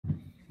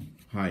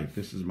Hi,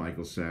 this is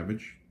Michael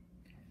Savage.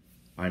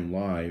 I'm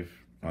live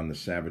on the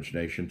Savage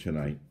Nation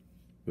tonight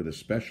with a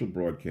special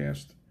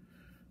broadcast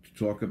to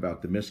talk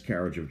about the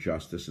miscarriage of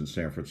justice in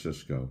San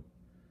Francisco.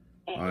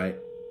 I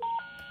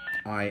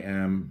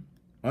am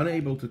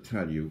unable to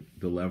tell you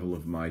the level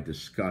of my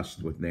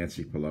disgust with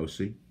Nancy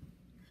Pelosi,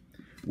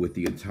 with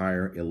the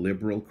entire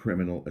illiberal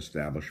criminal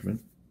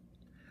establishment.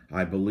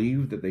 I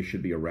believe that they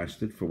should be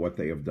arrested for what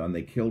they have done.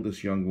 They killed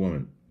this young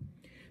woman.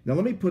 Now,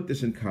 let me put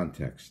this in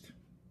context.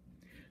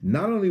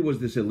 Not only was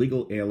this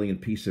illegal alien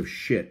piece of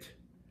shit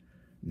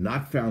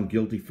not found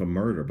guilty for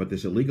murder, but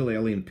this illegal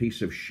alien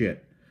piece of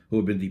shit who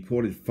had been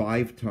deported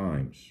 5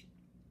 times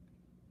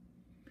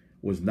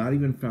was not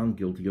even found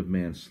guilty of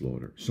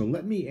manslaughter. So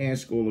let me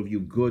ask all of you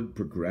good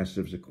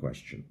progressives a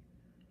question.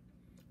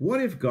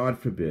 What if, God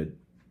forbid,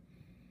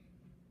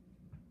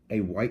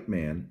 a white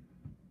man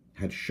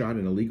had shot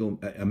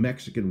a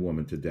Mexican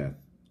woman to death,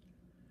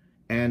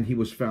 and he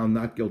was found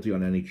not guilty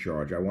on any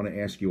charge? I want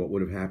to ask you what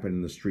would have happened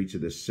in the streets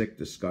of this sick,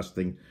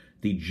 disgusting,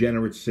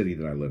 degenerate city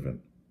that I live in.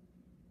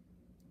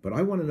 But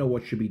I want to know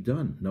what should be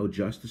done. No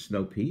justice,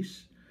 no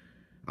peace?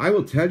 I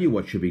will tell you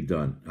what should be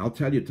done. I'll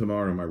tell you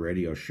tomorrow on my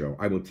radio show.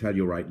 I will tell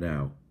you right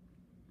now.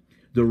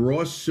 The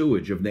raw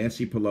sewage of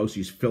Nancy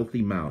Pelosi's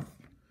filthy mouth,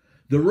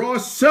 the raw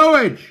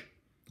sewage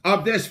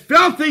of this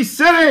filthy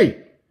city,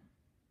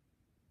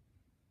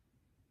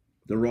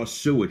 the raw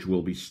sewage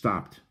will be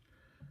stopped.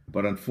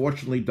 But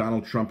unfortunately,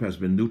 Donald Trump has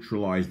been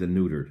neutralized and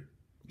neutered.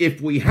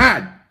 If we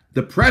had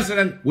the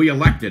president we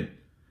elected,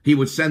 he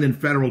would send in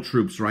federal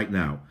troops right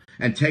now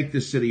and take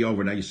this city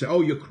over. Now you say, oh,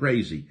 you're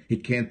crazy.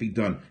 It can't be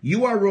done.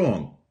 You are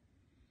wrong.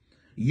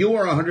 You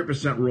are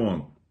 100%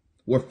 wrong.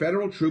 Were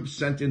federal troops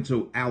sent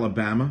into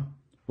Alabama,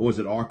 or was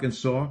it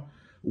Arkansas,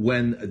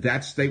 when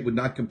that state would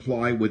not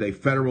comply with a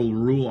federal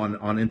rule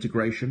on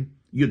integration?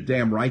 You're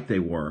damn right they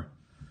were.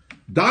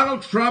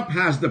 Donald Trump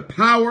has the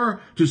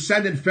power to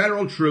send in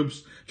federal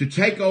troops to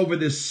take over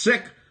this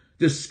sick,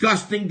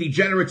 disgusting,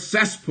 degenerate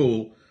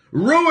cesspool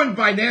ruined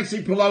by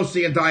Nancy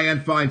Pelosi and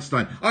Dianne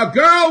Feinstein. A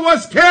girl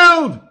was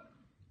killed!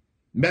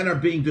 Men are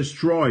being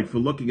destroyed for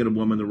looking at a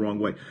woman the wrong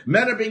way.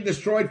 Men are being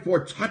destroyed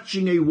for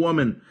touching a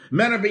woman.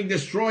 Men are being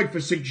destroyed for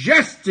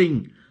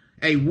suggesting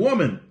a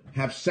woman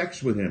have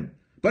sex with him.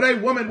 But a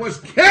woman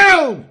was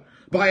killed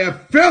by a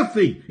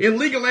filthy,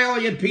 illegal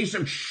alien piece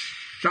of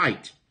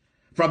shite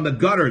from the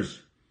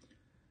gutters,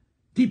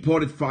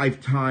 deported 5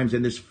 times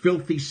in this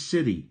filthy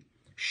city,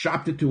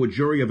 shopped it to a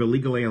jury of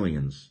illegal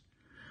aliens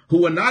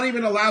who were not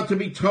even allowed to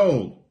be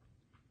told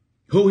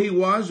who he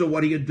was or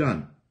what he had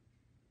done.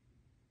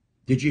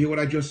 Did you hear what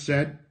I just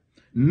said?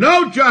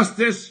 No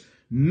justice,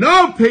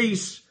 no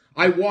peace.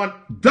 I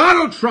want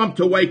Donald Trump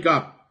to wake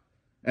up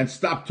and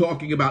stop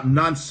talking about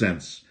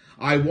nonsense.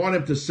 I want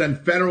him to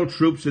send federal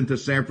troops into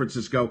San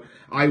Francisco.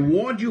 I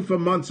warned you for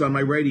months on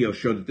my radio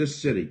show that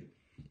this city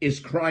is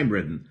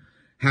crime-ridden.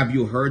 Have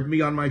you heard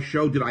me on my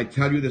show? Did I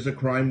tell you there's a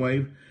crime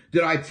wave?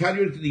 Did I tell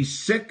you that these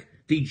sick,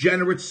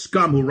 degenerate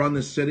scum who run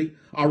this city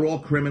are all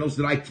criminals?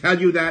 Did I tell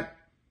you that?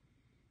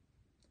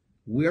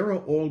 Where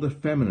are all the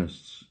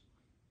feminists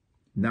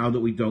now that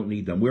we don't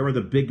need them? Where are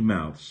the big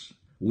mouths?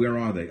 Where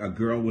are they? A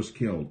girl was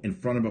killed in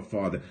front of her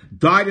father,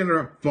 died in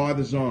her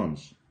father's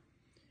arms.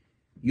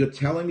 You're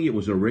telling me it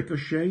was a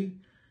ricochet?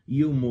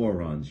 You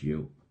morons,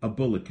 you. A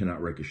bullet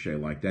cannot ricochet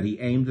like that. He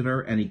aimed at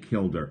her and he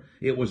killed her.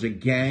 It was a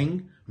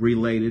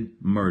gang-related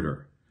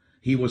murder.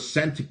 He was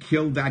sent to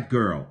kill that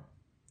girl.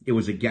 It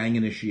was a gang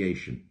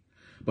initiation.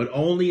 But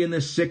only in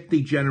this sick,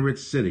 degenerate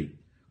city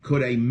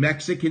could a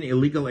Mexican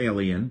illegal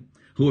alien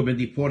who had been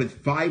deported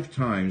 5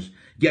 times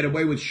get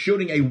away with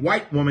shooting a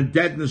white woman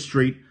dead in the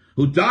street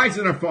who dies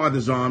in her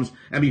father's arms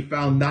and be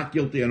found not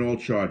guilty on all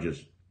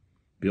charges.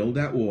 Build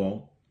that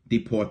wall,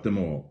 deport them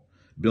all.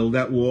 Build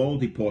that wall,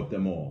 deport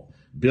them all.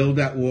 Build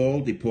that wall,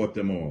 deport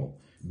them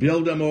all.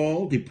 Build them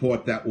all,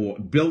 deport that wall.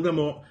 Build them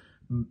all.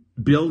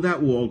 Build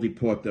that wall,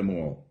 deport them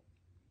all.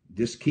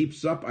 This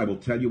keeps up, I will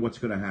tell you what's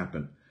going to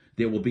happen.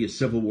 There will be a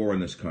civil war in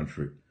this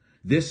country.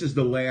 This is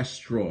the last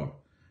straw.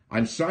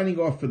 I'm signing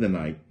off for the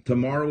night.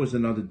 Tomorrow is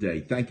another day.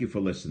 Thank you for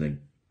listening.